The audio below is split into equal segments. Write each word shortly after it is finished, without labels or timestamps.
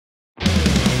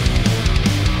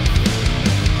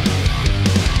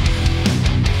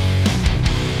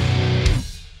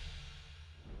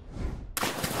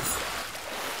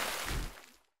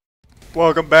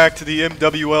Welcome back to the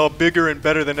MWL, bigger and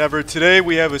better than ever. Today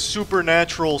we have a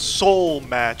supernatural soul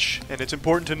match, and it's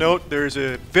important to note there's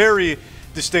a very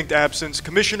distinct absence.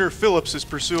 Commissioner Phillips is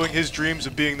pursuing his dreams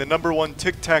of being the #1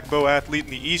 tic-tac-toe athlete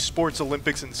in the Esports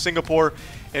Olympics in Singapore,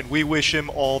 and we wish him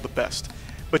all the best.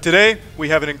 But today we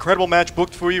have an incredible match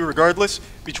booked for you regardless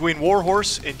between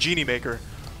Warhorse and Genie Maker.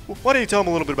 Why don't you tell them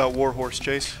a little bit about Warhorse,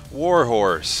 Chase?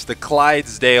 Warhorse, the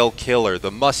Clydesdale killer,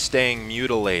 the Mustang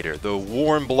mutilator, the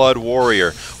warm blood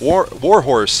warrior.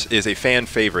 Warhorse is a fan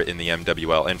favorite in the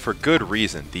MWL, and for good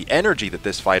reason. The energy that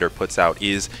this fighter puts out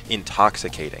is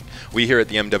intoxicating. We here at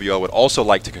the MWL would also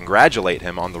like to congratulate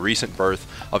him on the recent birth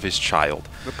of his child.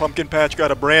 The Pumpkin Patch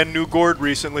got a brand new gourd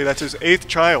recently. That's his 8th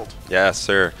child. Yes,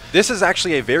 sir. This is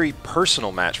actually a very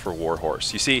personal match for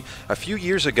Warhorse. You see, a few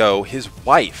years ago, his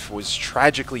wife was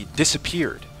tragically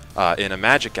disappeared in a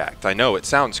magic act. I know it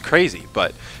sounds crazy,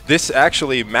 but this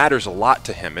actually matters a lot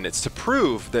to him, and it's to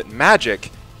prove that magic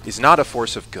is not a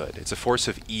force of good. It's a force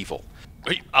of evil.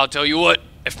 I'll tell you what,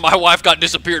 if my wife got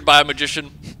disappeared by a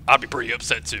magician, I'd be pretty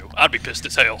upset too. I'd be pissed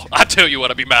as hell. I tell you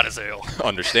what, I'd be mad as hell.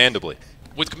 Understandably.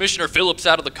 With Commissioner Phillips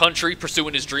out of the country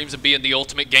pursuing his dreams of being the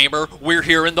ultimate gamer, we're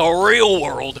here in the real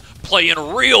world playing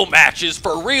real matches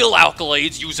for real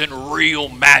accolades using real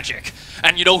magic.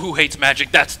 And you know who hates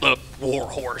magic? That's the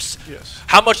Warhorse. Yes.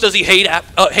 How much does he hate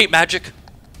magic?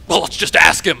 Well, let's just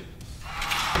ask him.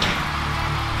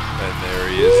 And there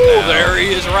he is now. There he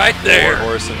is right there.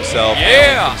 Warhorse himself.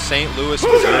 Yeah. From St. Louis,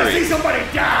 Who's gonna Missouri. see somebody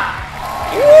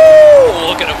die? Woo!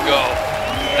 Look at him go.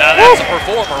 Now that's a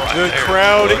performer right The there.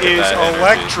 crowd Look at is that energy.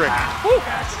 electric.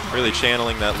 Really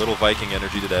channeling that little Viking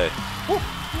energy today.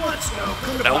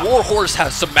 Now, Warhorse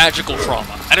has some magical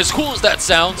trauma, and as cool as that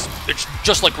sounds, it's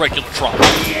just like regular trauma,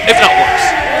 if not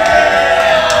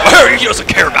worse. He doesn't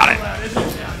care about it.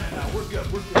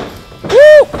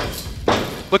 Woo!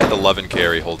 Look at the love and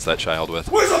care he holds that child with.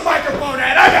 Where's the microphone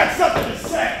at? I got something to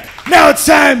say. Now it's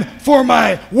time for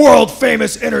my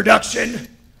world-famous introduction.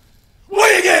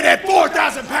 Weighing in at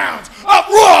 4,000 pounds of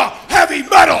raw heavy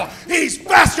metal, he's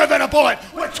faster than a bullet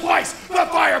with twice the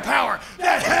firepower.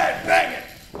 That head banging,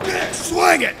 dick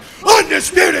swinging,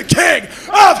 undisputed king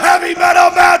of heavy metal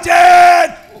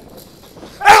mountain,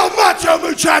 El Macho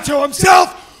Muchacho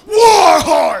himself,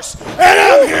 Warhorse, and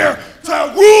I'm here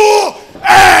to rule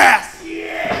ass.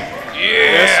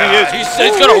 Yes, he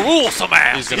is. He's gonna rule some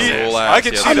ass. He's going to rule ass. I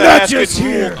can yes. see I'm that not ass just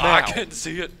getting here. ruled I now. can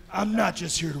see it. I'm not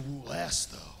just here to rule ass,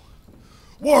 though.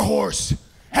 Warhorse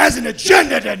has an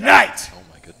agenda tonight. Oh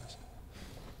my goodness.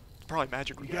 Probably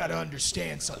magic. You gotta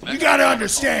understand something. You gotta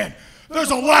understand.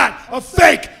 There's a lot of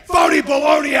fake, phony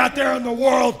baloney out there in the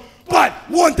world, but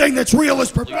one thing that's real is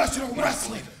professional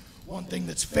wrestling. One thing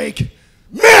that's fake,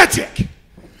 magic.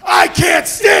 I can't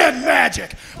stand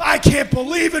magic. I can't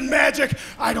believe in magic.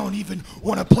 I don't even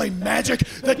want to play Magic,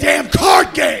 the damn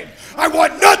card game. I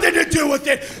want nothing to do with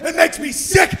it. It makes me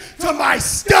sick to my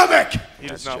stomach. He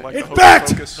does not like In the Hocus fact,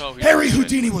 Pocus. No, he Harry doesn't.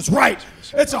 Houdini was right.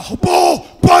 It's a whole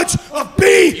bunch of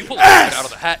You pull the rabbit out of BS.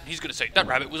 the hat, and he's gonna say that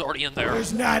rabbit was already in there.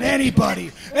 There's not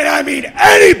anybody, and I mean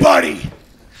anybody,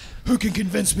 who can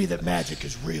convince me that magic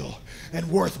is real and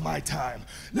worth my time.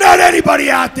 Not anybody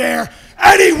out there,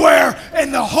 anywhere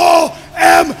in the whole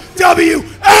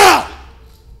MWL.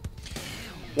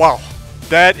 Wow,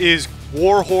 that is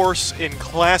Warhorse in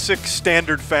classic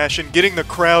standard fashion, getting the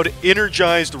crowd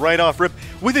energized right off rip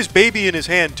with his baby in his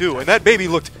hand too, and that baby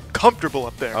looked comfortable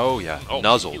up there. Oh yeah, Oh,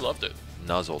 nuzzled. He loved it.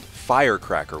 Nuzzled.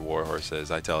 Firecracker Warhorse is,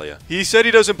 I tell you. He said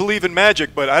he doesn't believe in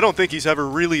magic, but I don't think he's ever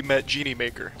really met Genie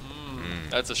Maker.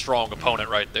 That's a strong opponent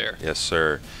right there. Yes,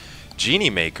 sir. Genie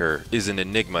Maker is an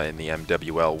enigma in the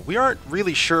MWL. We aren't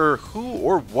really sure who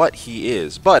or what he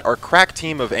is, but our crack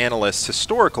team of analysts,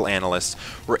 historical analysts,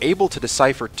 were able to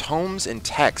decipher tomes and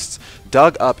texts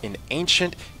dug up in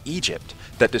ancient Egypt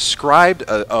that described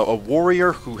a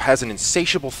warrior who has an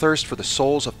insatiable thirst for the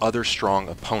souls of other strong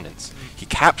opponents. He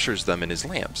captures them in his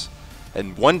lamps,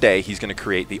 and one day he's going to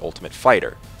create the ultimate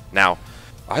fighter. Now,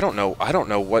 I don't know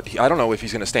if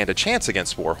he's going to stand a chance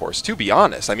against Warhorse. To be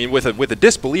honest, I mean, with a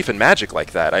disbelief in magic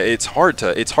like that, it's hard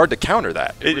to counter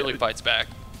that. It really fights back.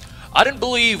 I didn't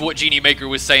believe what Genie Maker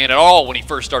was saying at all when he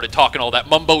first started talking all that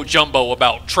mumbo jumbo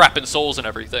about trapping souls and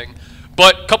everything.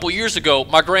 But a couple years ago,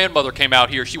 my grandmother came out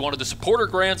here. She wanted to support her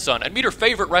grandson and meet her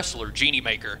favorite wrestler, Genie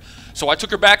Maker. So I took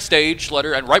her backstage,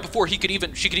 and right before she could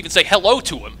even say hello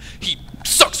to him, he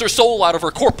sucks her soul out of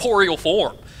her corporeal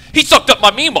form. He sucked up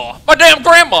my meemaw, my damn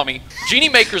grandmommy. Genie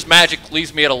Maker's magic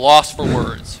leaves me at a loss for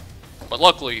words, but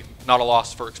luckily, not a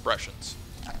loss for expressions.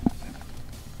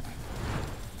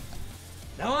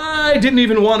 Now, I didn't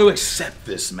even want to accept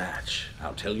this match.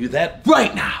 I'll tell you that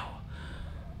right now.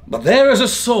 But there is a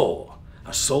soul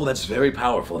A soul that's very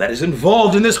powerful, that is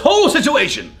involved in this whole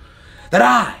situation, that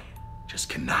I just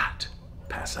cannot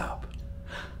pass up.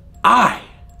 I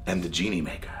am the Genie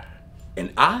Maker,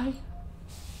 and I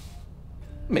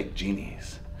make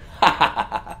genies.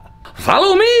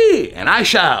 Follow me, and I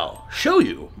shall show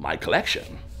you my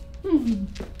collection.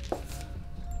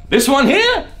 This one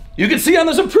here, you can see on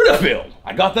the Zapruder film.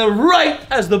 I got there right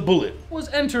as the bullet was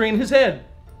entering his head.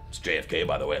 It's JFK,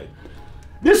 by the way.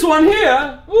 This one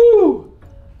here, ooh,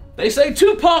 they say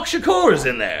Tupac Shakur is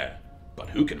in there, but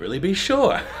who can really be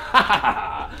sure?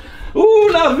 Ooh,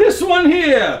 now this one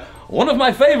here, one of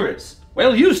my favorites.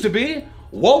 Well, used to be.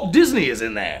 Walt Disney is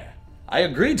in there. I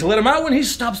agreed to let him out when he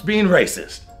stops being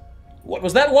racist. What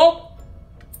was that, Walt?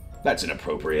 That's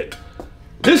inappropriate.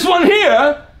 This one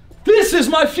here, this is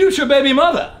my future baby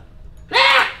mother.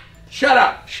 Ah! Shut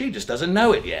up. She just doesn't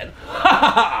know it yet.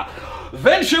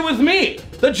 Venture with me,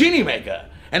 the Genie Maker,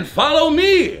 and follow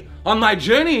me on my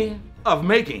journey of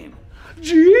making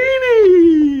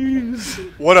genies.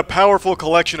 What a powerful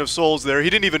collection of souls there. He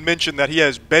didn't even mention that he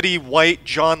has Betty White,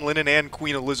 John Lennon, and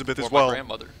Queen Elizabeth as well. My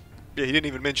grandmother. Yeah, he didn't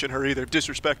even mention her either.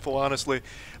 Disrespectful, honestly.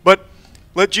 But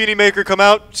let Genie Maker come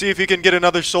out, see if he can get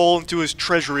another soul into his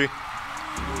treasury.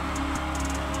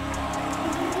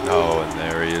 Oh, and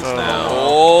there he is now.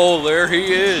 Oh, there he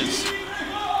is.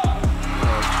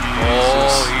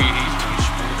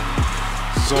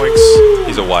 Zoinks.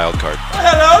 He's a wild card.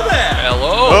 Hello there.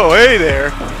 Hello. Oh, hey there.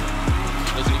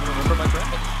 Doesn't even remember my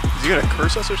grandmother. Is he going to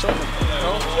curse us or something?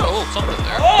 No, he's got a little something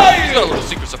there. Oi! He's got a little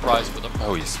secret surprise for them.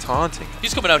 Oh, he's taunting.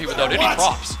 He's coming out here without any What?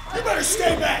 props. You better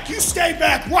stay back. You stay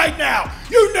back right now.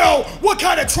 You know what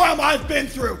kind of trauma I've been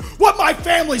through, what my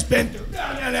family's been through.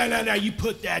 No. You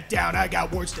put that down. I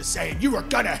got words to say, and you are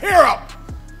gonna hear them.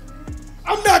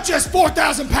 I'm not just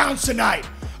 4,000 pounds tonight.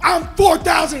 I'm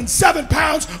 4,007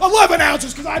 pounds, 11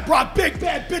 ounces, because I brought big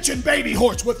bad bitchin' baby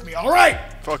horse with me, all right?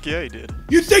 Fuck yeah, he did.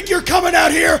 You think you're coming out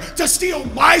here to steal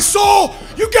my soul?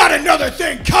 You got another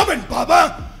thing coming,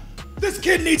 Bubba. This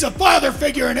kid needs a father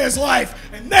figure in his life,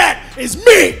 and that is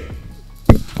me.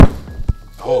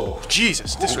 Oh,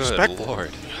 Jesus, disrespectful. Good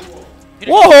Lord.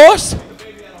 Warhorse,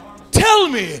 tell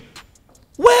me,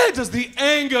 where does the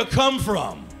anger come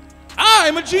from?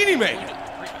 I'm a Genie Maker.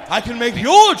 I can make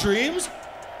your dreams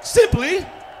simply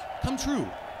come true.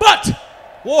 But,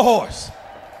 Warhorse,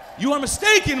 you are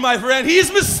mistaken, my friend.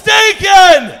 He's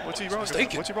mistaken! What's he wrong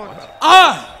about? What's he wrong about?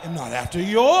 I am not after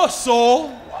your soul,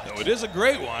 though it is a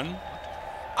great one.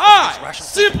 I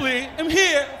simply am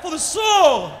here for the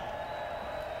soul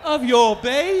of your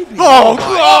baby.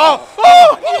 Vile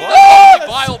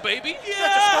baby.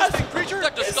 Yes! That disgusting creature.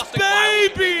 That His disgusting vile.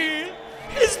 baby!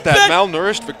 His That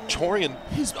malnourished Victorian.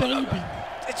 His baby.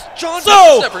 It's John.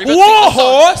 So, never even seen the sun.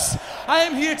 Warhorse, I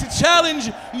am here to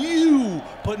challenge you,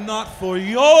 but not for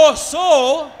your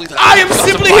soul. I am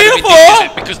simply here for.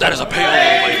 Because that is a pale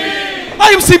little lady. I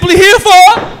am simply here for.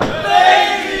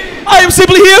 I am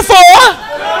simply here for.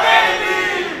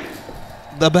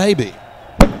 The baby.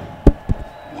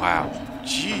 Wow.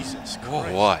 Jesus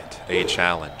Christ. What a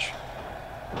challenge.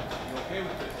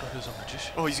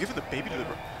 Oh, he's giving the baby to the...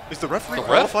 Is the referee The ref?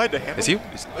 qualified to handle Is he? it?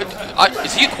 Is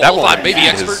he a That one qualified baby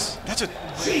is- expert?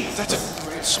 That's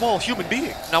a small human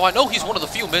being. Now, I know he's one of the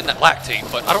few men that lactate,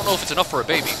 but I don't know if it's enough for a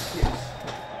baby.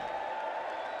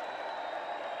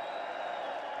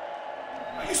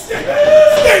 Stay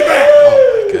back.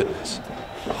 Oh my goodness.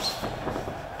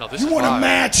 No, this You is want a vile.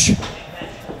 match?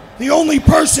 The only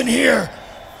person here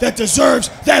that deserves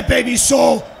that baby's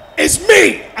soul is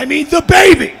me. I mean, the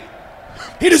baby.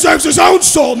 He deserves his own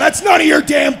soul, and that's none of your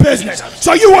damn business.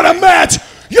 So you want a match?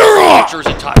 You're off. Creature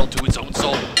is entitled to its own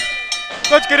soul.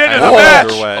 Let's get into And the match.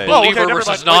 underway. A Oh, okay, believer never versus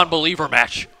mind. non-believer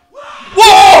match.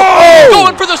 Whoa!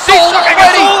 Going for the soul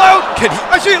already! out. Can he?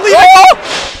 I see it leaving.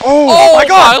 Oh my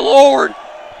God. my lord!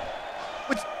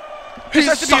 This He's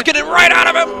has to be sucking it right out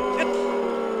of him!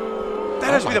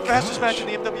 That has to be the fastest match in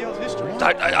the MWL's history.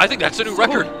 I think that's a new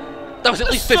record. That was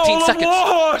at least 15 Soul of seconds.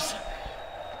 Warhorse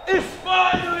is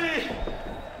finally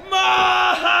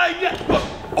mine.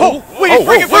 Oh, wait,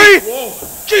 freaking free!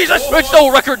 Jesus! It's no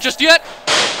record just yet.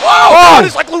 Oh,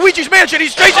 it's like Luigi's Mansion.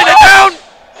 He's chasing it down.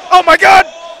 Oh my God!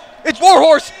 It's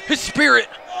Warhorse, his spirit.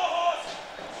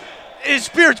 His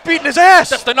spirit's beating his ass.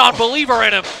 That's the non-believer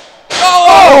in him.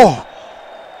 Oh!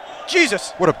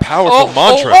 Jesus! What a powerful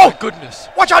mantra. Oh my goodness.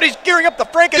 Watch out! He's gearing up the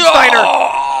Frankensteiner.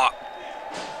 Oh,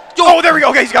 Oh, there we go.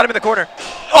 Okay, he's got him in the corner.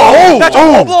 Oh, that's a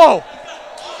low blow.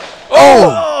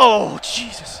 Oh,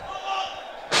 Jesus.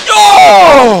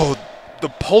 Oh! The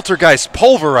poltergeist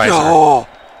pulverizer. Oh,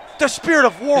 the spirit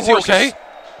of Warhorse. Is he okay?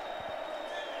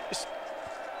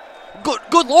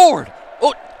 Good lord.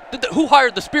 Oh, Who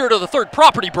hired the spirit of the third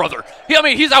property, brother? I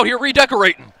mean, he's out here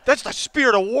redecorating. That's the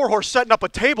spirit of Warhorse setting up a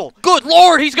table. Good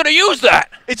Lord, he's going to use that.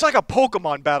 It's like a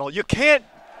Pokemon battle. You can't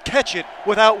catch it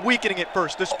without weakening it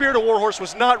first. The spirit of Warhorse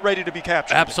was not ready to be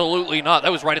captured. Absolutely not.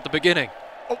 That was right at the beginning.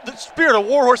 Oh, the spirit of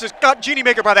Warhorse has got Genie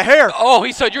Maker by the hair. Oh,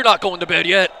 he said you're not going to bed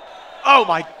yet. Oh,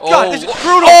 my God. This is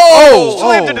brutal. Oh!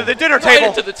 Slammed into the dinner Right table.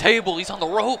 into the table. He's on the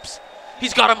ropes.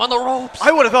 He's got him on the ropes.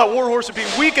 I would have thought Warhorse would be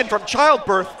weakened from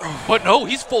childbirth. But no,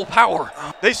 he's full power.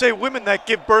 They say women that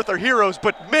give birth are heroes,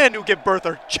 but men who give birth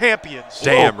are champions.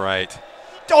 Damn right.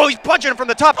 Oh, he's punching him from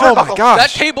the top Oh, turnbuckle. my gosh. That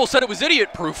table said it was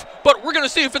idiot-proof, but we're going to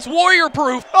see if it's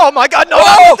warrior-proof. Oh, my God. No, Oh!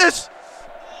 not with this.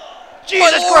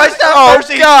 Jesus Lord. Christ, have Oh,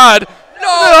 mercy. God.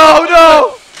 No,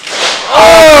 no.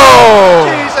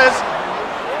 Oh! Jesus.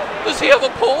 Does he have a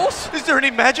pulse? Is there any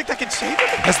magic that can save him?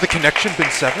 Has the connection been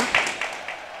severed?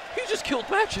 He just killed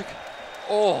magic.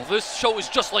 Oh, this show is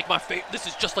just like my This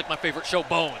is just like my favorite show,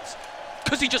 Bones,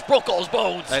 because he just broke all his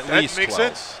bones. At That least makes 12.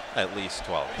 sense. At least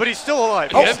 12. But he's still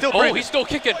alive. Yeah. He's still breathing. he's still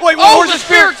kicking. Wait, oh, where's the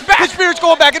spirit's back. His spirit's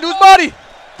going back into his body.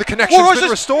 The connection's Warhorse been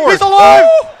is restored. He's alive.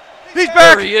 He's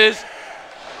back. There he is.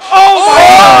 Oh, my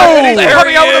God. And he's there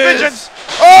coming he out with a is. vengeance.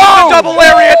 Oh, the double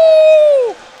lariat.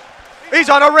 He's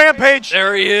on a rampage.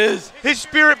 There he is. His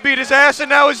spirit beat his ass, and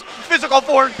now his physical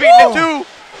form's beating it too.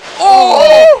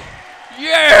 Oh,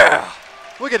 yeah.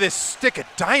 Look at this stick of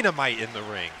dynamite in the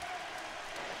ring.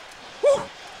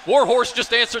 Warhorse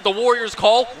just answered the Warriors'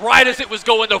 call right as it was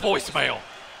going to voicemail.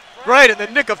 Right in the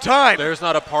nick of time. There's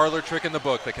not a parlor trick in the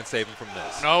book that can save him from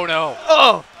this. No.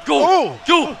 Oh, Go.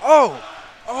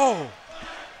 Oh.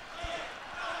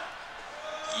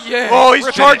 Yeah. oh, he's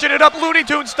ripping charging it up Looney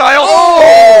Tunes style.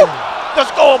 Oh. The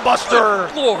Skull Buster.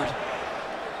 Good Lord.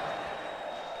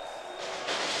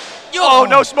 Oh,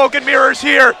 no smoke and mirrors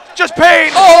here. Just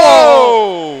pain.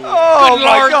 Oh! Oh, Good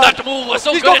my Lord, God. that move was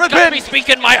so He's good. going for It's the got pin. me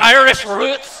speaking my Irish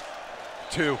roots.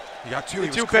 Two. You got two. He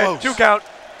was Two close. pin, 2 count.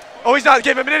 Oh, he's not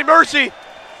giving him any mercy.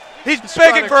 He's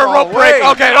trying begging to for a crawl rope break.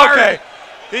 away. Okay.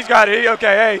 He's got it.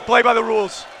 Okay, hey, play by the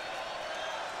rules.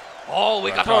 Oh, we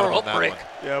got proud a of rope that break. one.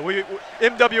 Yeah, we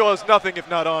MWL is nothing if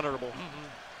not honorable.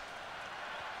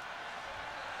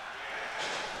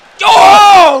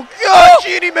 Oh, God,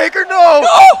 Genie Maker, no!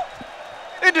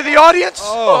 Into the audience?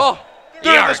 Oh,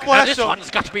 During the yeah. Now splash this zone. one's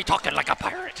got to be talking like a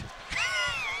pirate.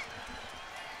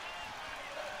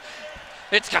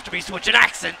 It's got to be switching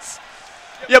accents.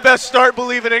 You best start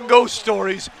believing in ghost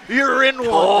stories. You're in one.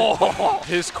 Oh,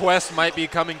 His quest might be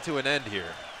coming to an end here.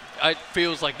 it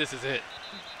feels like this is it.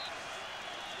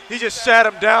 He just sat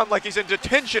him down like he's in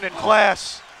detention in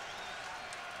class.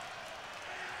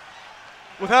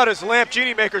 Without his lamp,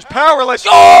 Genie Maker's powerless.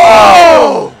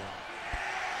 Oh!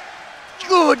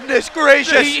 Goodness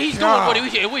gracious. He's doing what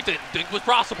we didn't think was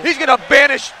possible. He's going to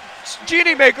banish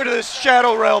Genie Maker to this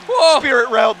shadow realm, Whoa. spirit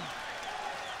realm.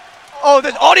 Oh,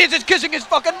 the audience is kissing his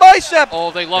fucking bicep.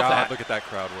 Oh, they love God, that. look at that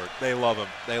crowd work. They love him.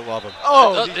 They love him.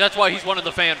 Oh, That's why he's one of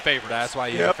the fan favorites. That's why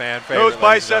he's a yep. fan favorite. Those ladies and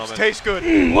biceps gentlemen. taste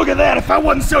good. Look at that. If I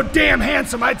wasn't so damn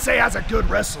handsome, I'd say I was a good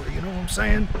wrestler. You know what I'm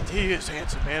saying? He is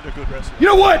handsome and a good wrestler. You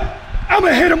know what? I'm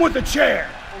going to hit him with a chair.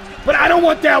 But I don't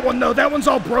want that one, though. That one's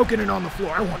all broken and on the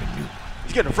floor. I want a new one.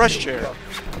 He's getting a fresh chair. Oh,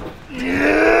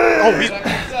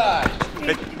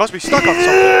 it must be stuck on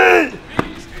something.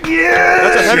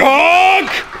 That's a heavy. Honk!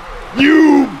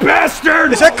 You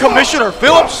bastard! Is that Commissioner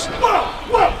Phillips?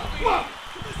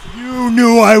 You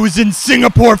knew I was in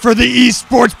Singapore for the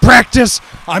esports practice.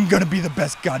 I'm gonna be the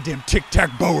best goddamn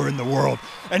tic-tac-bower in the world.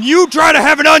 And you try to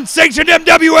have an unsanctioned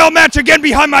MWL match again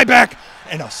behind my back.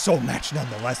 And a soul match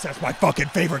nonetheless. That's my fucking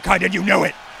favorite kind, and you know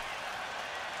it.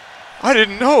 I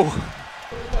didn't know.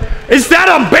 Is that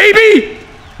a baby?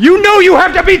 You know you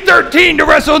have to be 13 to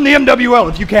wrestle in the MWL.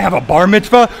 If you can't have a bar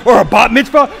mitzvah or a bat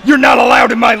mitzvah, you're not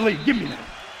allowed in my league. Give me that.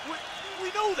 We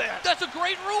know that. That's a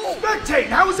great rule. Spectate,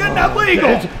 how is that not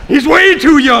legal? He's way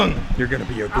too young. You're gonna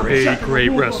be a great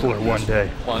wrestler one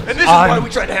day. And this is why we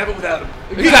tried to have it without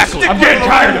him. Exactly. I'm getting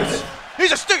tired of it.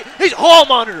 He's a stick. He's a hall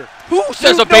monitor. Who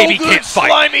says a baby can't fight?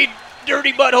 Slimy,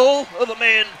 dirty butthole of a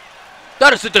man.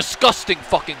 That is a disgusting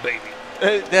fucking baby.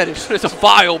 That is. It's a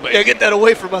vile baby. Yeah, get that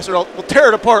away from us, or we'll tear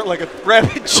it apart like a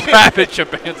rabid chimp. Rabid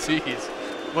chimpanzees.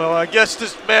 Well, I guess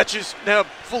this match is now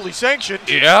fully sanctioned.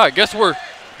 Yeah, I guess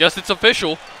it's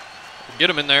official. Get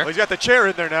him in there. Well, he's got the chair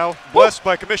in there now, blessed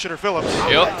by Commissioner Phillips.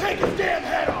 Yep. Take his damn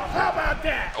head off. How about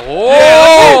that?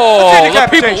 Oh, Let's see the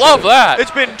people decapitation. love that. It's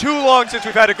been too long since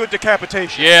we've had a good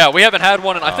decapitation. Yeah, we haven't had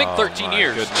one in, I think, 13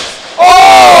 years. Goodness.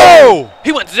 Oh!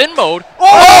 He went Zen mode.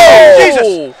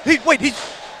 Oh!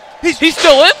 Jesus! He's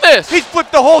still in this. He's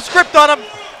flipped the whole script on him.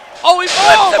 Oh, he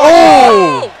flipped it.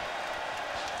 Oh!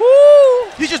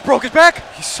 Woo! He just broke his back.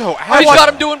 He's so He's out. got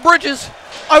him doing bridges.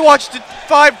 I watched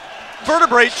 5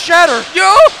 vertebrae shatter.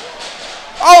 Yo!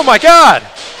 Oh my God!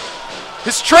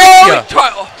 His trachea,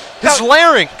 Oh, his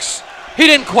larynx. he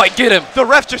didn't quite get him. The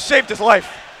ref just saved his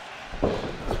life.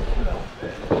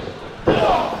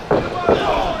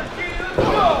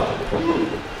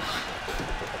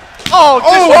 Oh,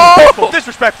 disrespectful.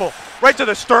 Disrespectful. Right to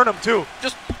the sternum, too.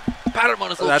 Just patted him on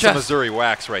his little That's chest. a Missouri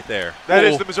wax right there. That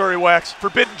is Oh. the Missouri wax.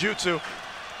 Forbidden jutsu.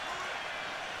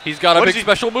 He's got a What big is he-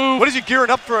 special move. What is he gearing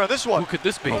up for on this one? Who could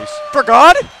this be? For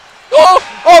God? Oh!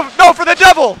 Oh, no, for the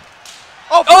devil.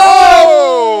 Oh!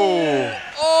 Oh!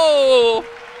 Oh!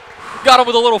 Got him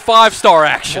with a little 5-star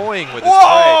action. Toying with his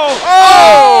Whoa! leg.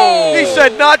 Oh! He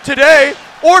said not today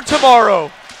or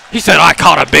tomorrow. He said, I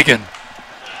caught a biggin.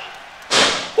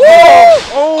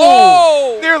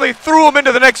 Oh! Nearly threw him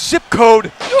into the next zip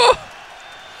code. Oh!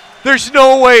 There's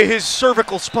no way his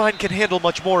cervical spine can handle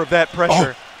much more of that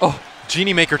pressure. Oh!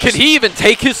 Genie Maker Can just he even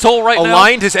take his soul right now?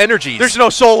 aligned his energies. There's no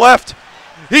soul left.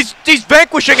 He's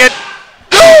vanquishing it.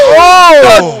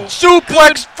 Oh! The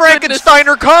suplex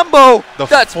Frankensteiner combo. the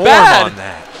That's form bad. on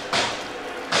that.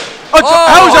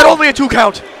 How is that only a 2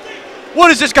 count?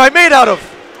 What is this guy made out of?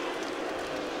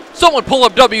 Someone pull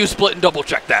up W split and double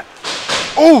check that.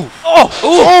 Oh!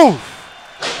 Oh!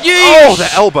 Oh, the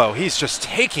elbow. He's just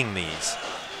taking these.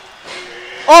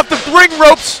 Off the ring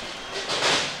ropes.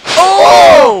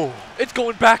 Oh! It's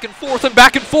going back and forth and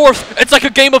back and forth. It's like a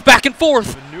game of back and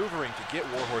forth. Maneuvering to get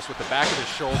Warhorse with the back of his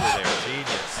shoulder there.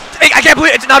 Genius. Hey, I can't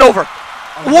believe it's not over.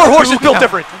 Warhorse is built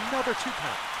different. Another 2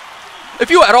 count. If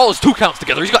you add all his 2 counts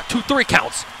together, he's got 3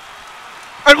 counts.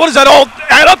 And what does that all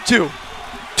add up to?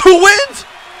 2 wins?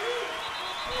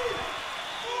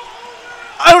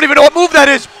 I don't even know what move that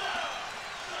is.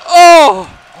 Oh!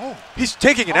 He's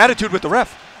taking an attitude with the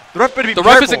ref. The ref better be The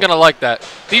careful. ref isn't going to like that.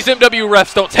 These MW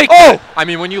refs don't take Oh! that. I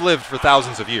mean, when you live for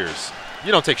thousands of years,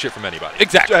 you don't take shit from anybody.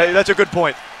 Exactly. That's a good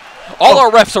point. All our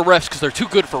refs are refs because they're too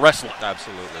good for wrestling.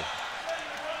 Absolutely.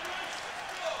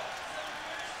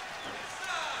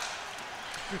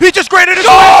 He just granted his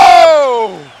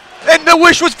wish! And the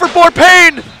wish was for more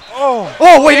pain!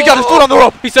 Oh, wait, he got his foot on the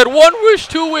rope! He said 1 wish,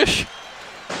 2 wish.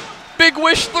 Big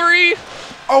wish 3.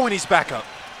 Oh, and he's back up.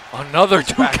 Another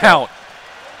 2 back count.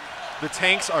 The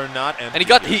tanks are not empty.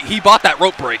 And he bought that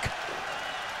rope break.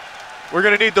 We're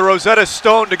gonna need the Rosetta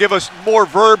Stone to give us more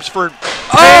verbs for pain.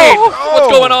 Oh! What's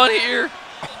going on here?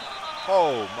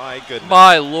 Oh, my goodness.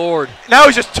 My lord. Now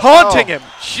he's just taunting him.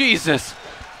 Jesus.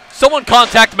 Someone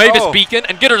contact Mavis Oh. Beacon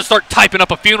and get her to start typing up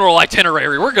a funeral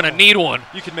itinerary. We're going to need one.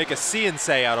 You can make a see and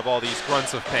say out of all these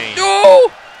grunts of pain.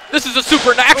 Oh! This is a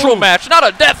supernatural match, not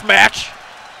a death match.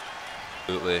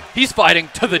 Absolutely. He's fighting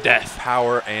to the death.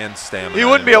 Power and stamina. He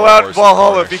wouldn't in be allowed in Warhorse's Valhalla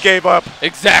corner. if he gave up.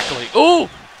 Exactly. Ooh!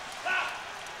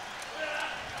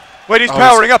 Wait, he's Oh,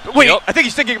 powering up. Wait, Yep. I think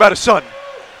he's thinking about his son.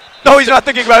 No, he's not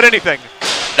thinking about anything.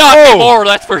 Not anymore,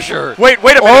 that's for sure. Wait a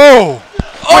minute. Oh!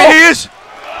 Wait, he is.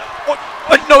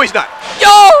 No, he's not.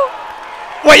 Yo!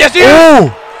 Wait, yes, he is.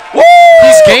 Oh!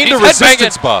 He's gained He's a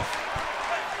resistance headbanging. buff.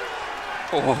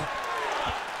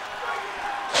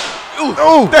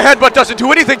 The headbutt doesn't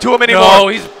do anything to him anymore. No,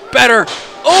 he's better.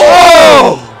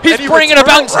 Oh! He's And he bringing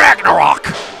about returns. Ragnarok.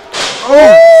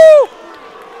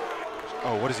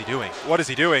 Oh, what is he doing? What is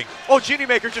he doing? Oh, Genie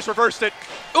Maker just reversed it.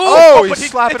 Oh, but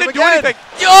he's slapping it him didn't do again. anything.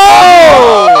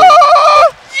 Yo!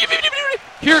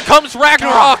 Here comes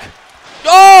Ragnarok.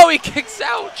 Oh, he kicks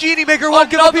out. Genie Maker won't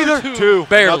give up Another either. 2.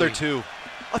 Barely. Another 2.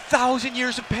 1,000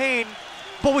 years of pain,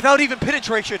 but without even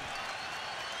penetration.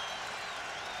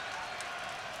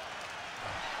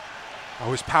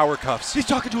 Oh, his power cuffs. He's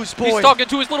talking to his boy. He's talking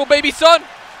to his little baby son.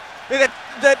 Hey,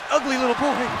 that ugly little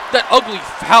boy. That ugly,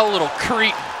 foul little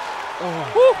cretin.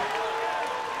 Oh!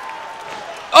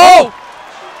 Oh!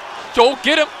 Joel,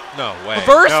 get him. No way.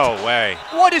 Reversed? No way.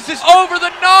 What is this? Over the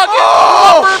noggin.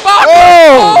 Oh! Upper body.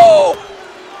 Oh!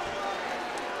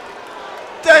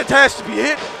 That has to be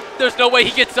it. There's no way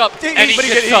he gets up. And he But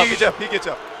gets up. He gets up. He gets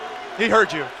up. He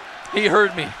heard you. He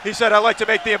heard me. He said, I like to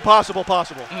make the impossible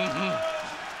possible.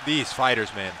 These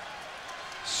fighters, man.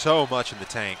 So much in the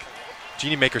tank.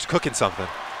 Genie Maker's cooking something.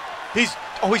 He's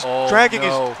Oh, dragging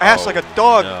no. his ass like a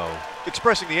dog, No.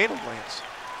 expressing the anal glands.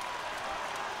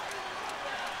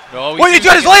 No, Wait, he's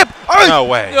got his lamp! Oh, No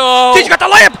way. No. He's got the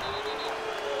lamp!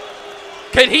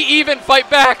 Can he even fight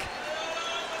back?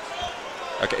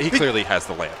 Okay, he clearly has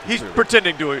the lamp. He's Clearly.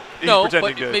 pretending to it. He's No,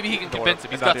 pretending but to maybe he can ignore convince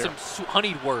him. He's and not got hear. some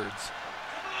honeyed words.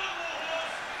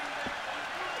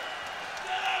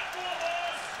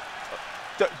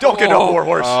 Don't get up, Oh.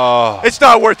 Warhorse. Oh. It's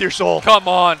not worth your soul. Come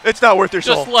on. It's not worth your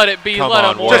soul. Just let it be. Come let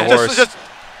on, him win. Warhorse. Just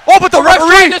Oh, but the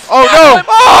referee! Oh, no!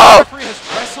 Oh! The referee has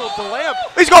wrestled the lamp.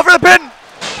 He's going for the pin!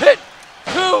 Hit.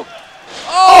 2.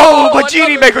 Oh, but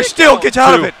Genie another Maker kick still out. gets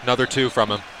out of it. Another 2 from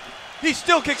him. He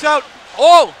still kicks out.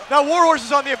 Oh, Now Warhorse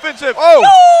is on the offensive. Oh!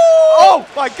 Oh,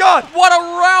 my God. what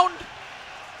a round.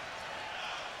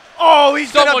 Oh,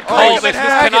 he's going Someone to call break this. him in This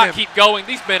half. cannot keep going.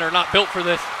 These men are not built for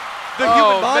this. The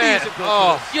human body isn't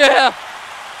built for this. Yeah.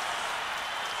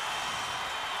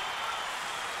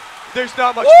 There's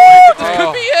not much Woo, more this he could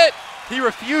can be take. it. He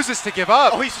refuses to give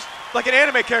up. Oh, he's just like an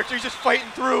anime character. He's just fighting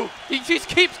through. He just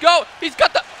keeps going. He's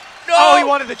got the. No. Oh, he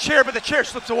wanted the chair, but the chair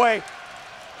slips away.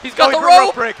 He's got Oh, the he rope.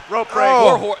 rope break. Rope break.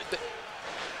 Warhorse.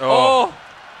 Oh.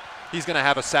 He's going to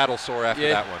have a saddle sore after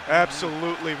Yeah. that one.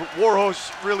 Absolutely.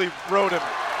 Warhorse really rode him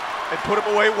and put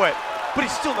him away wet. But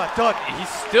he's still not done. He's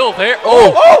still there.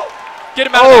 Oh! Oh! Get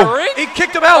him out of that ring. He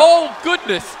kicked him out. Oh,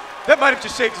 goodness. That might have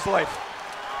just saved his life.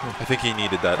 I think he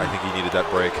needed that. I think he needed that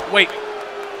break. Wait.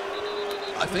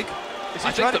 I think. Is he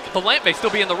I trying think to? the lamp may still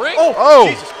be in the ring. Oh!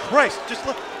 Jesus Christ! Just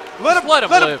let him. Let him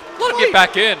live. Let him get fight.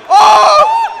 back in.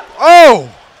 Oh!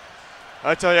 Oh!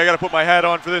 I tell you, I got to put my hat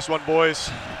on for this one, boys.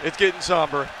 It's getting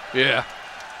somber. Yeah.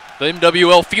 The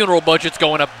MWL funeral budget's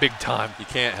going up big time. You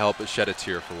can't help but shed a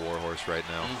tear for Warhorse right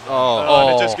now. And it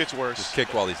Oh. just gets worse. Just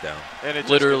kicked while he's down. And it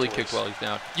just Literally gets kicked worse. while he's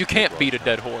down. You can't beat a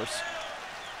dead horse.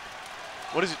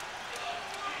 What is it?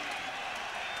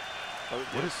 Oh,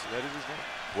 that is his name.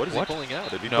 What is he pulling out?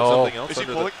 Did he No. put something else Is he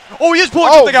under pulling? Oh, he is pulling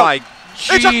Oh something out. my! It's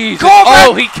a Jeez. coffin!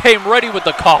 Oh, he came ready with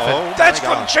the coffin. Oh That's my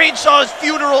from gosh. Chainsaw's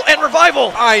funeral and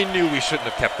revival. I knew we shouldn't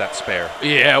have kept that spare.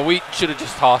 Yeah, we should have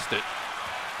just tossed it.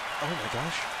 Oh my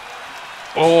gosh!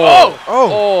 Oh. Oh!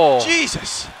 Oh.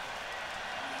 Jesus.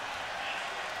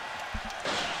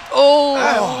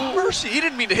 Oh. Mercy, he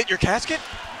didn't mean to hit your casket.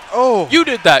 Oh! You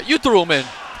did that. You threw him in.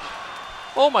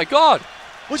 Oh, my God.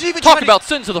 Was he even Talk trying about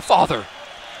sins of the father.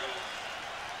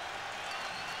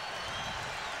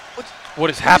 What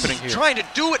is happening He's here? trying to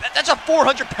do it. That's a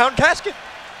 400-pound casket.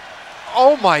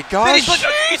 Oh my gosh!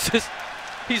 Jesus.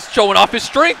 He's showing off his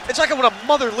strength. It's like when a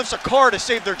mother lifts a car to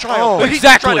save their child, Oh. but he's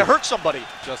Exactly. trying to hurt somebody.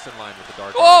 Just in line with the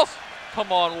dark Oh. arts.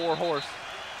 Come on, Warhorse.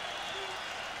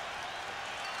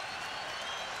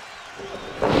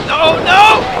 No, no!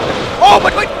 Oh,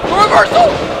 but wait! The reversal!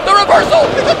 The reversal!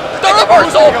 The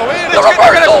reversal! Go in. The It's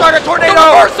gonna reversal! start a tornado. The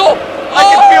reversal! I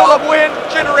can feel the wind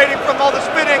generating from all the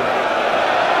spinning.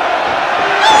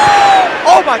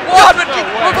 Oh my God!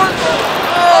 Reversal!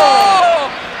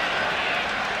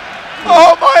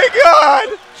 Oh my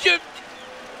God! Jim,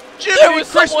 Jimmy there was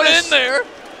someone Christmas. in there.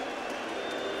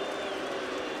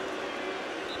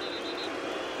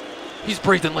 He's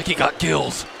breathing like he got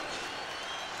gills.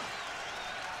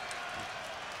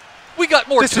 We got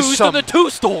more This is twos some- than the two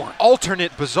storm.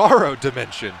 Alternate Bizarro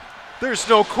dimension. There's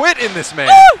no quit in this man.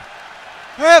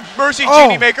 Have mercy, Oh.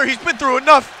 Genie Maker. He's been through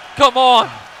enough. Come on.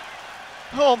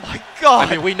 Oh my God!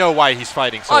 I mean, we know why he's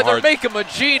fighting so Either hard. make him a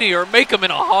genie or make him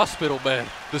in a hospital bed.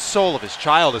 The soul of his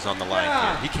child is on the line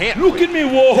here. He can't. Look at me,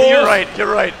 Warhorse. You're right. You're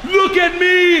right. Look at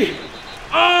me.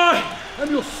 I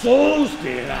am your soul's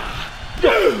dear.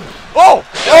 Oh!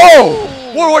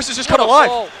 Oh! Warhorse has just come What a alive.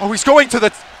 fall. Oh, he's going to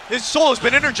the. His soul has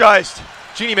been energized.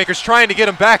 Genie Maker's trying to get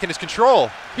him back in his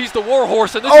control. He's the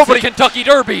Warhorse, and this Oh, is but the he- Kentucky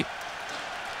Derby.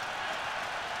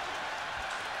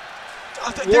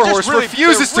 They're Warhorse just really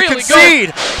refuses to they're really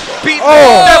concede. beating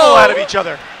Oh. the devil out of each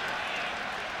other.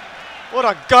 What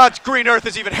on God's green earth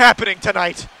is even happening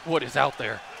tonight? What is out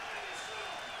there?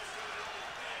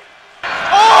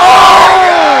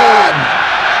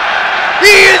 He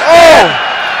is dead.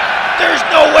 There's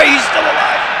no way he's still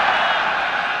alive.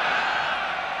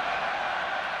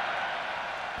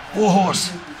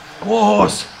 Warhorse.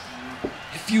 Warhorse.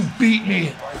 If you beat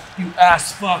me, you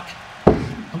ass fuck,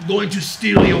 I'm going to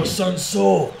steal your son's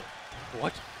soul.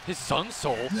 What? His son's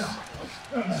soul?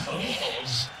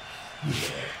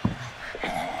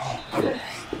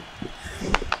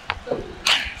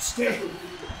 Stay.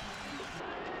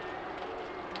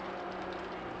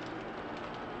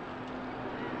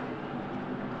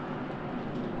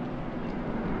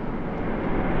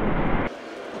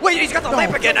 Wait, he's got the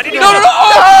lamp again. I didn't No, even. no, no!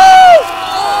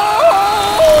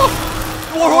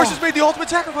 Oh! Warhorse has made the ultimate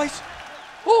sacrifice.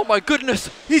 Oh my goodness!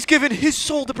 He's given his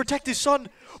soul to protect his son,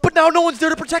 but now no one's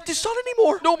there to protect his son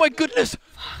anymore. No, my goodness!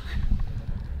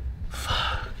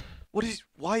 What is?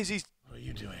 Why is he? What are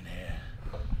you doing here?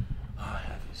 I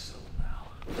have his soul now.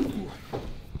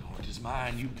 Oh, it is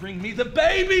mine. You bring me the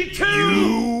baby too.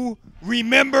 You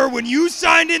remember when you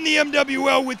signed in the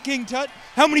MWL with King Tut?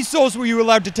 How many souls were you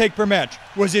allowed to take per match?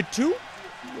 Was it 2?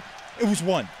 It was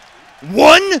 1.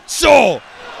 1 soul!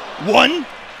 1,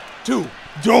 2.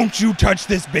 Don't you touch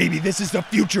this baby. This is the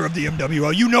future of the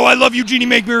MWL. You know I love you, Genie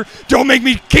Maker. Don't make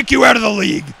me kick you out of the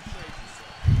league.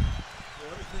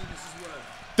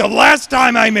 The last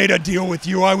time I made a deal with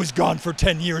you, I was gone for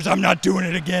 10 years. I'm not doing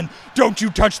it again. Don't you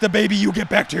touch the baby. You get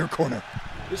back to your corner.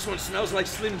 This one smells like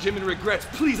Slim Jim and regrets.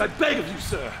 Please, I beg of you,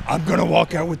 sir. I'm gonna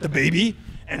walk out with the baby,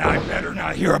 and I better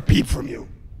not hear a peep from you.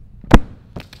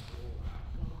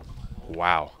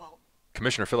 Wow.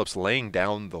 Commissioner Phillips laying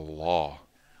down the law.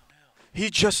 He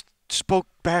just spoke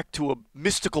back to a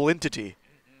mystical entity.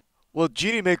 Well,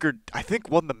 Genie Maker, I think,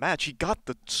 won the match. He got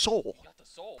the soul.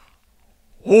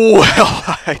 Well,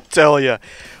 I tell you,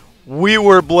 we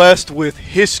were blessed with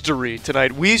history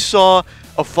tonight. We saw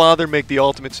a father make the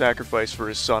ultimate sacrifice for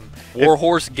his son.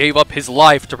 Warhorse gave up his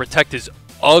life to protect his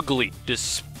ugly,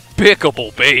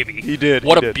 despicable baby. He did.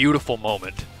 What he a did. beautiful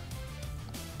moment.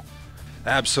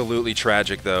 Absolutely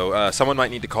tragic, though. Someone might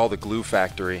need to call the glue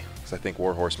factory, because I think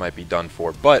Warhorse might be done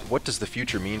for. But what does the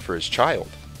future mean for his child?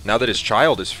 Now that his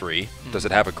child is free, does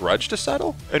it have a grudge to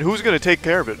settle? And who's going to take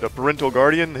care of it? A parental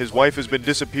guardian? His wife has been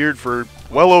disappeared for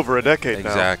well over a decade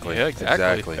Exactly. Yeah,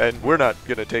 exactly. now. And we're not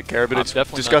going to take care of it. I'm it's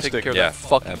definitely not disgusting. taking care of Yeah, that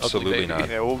fucking absolutely ugly baby. not.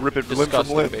 Yeah, we'll rip it limb from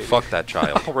Disgusting limb. baby. Fuck that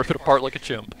child. I'll rip it apart like a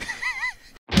chimp.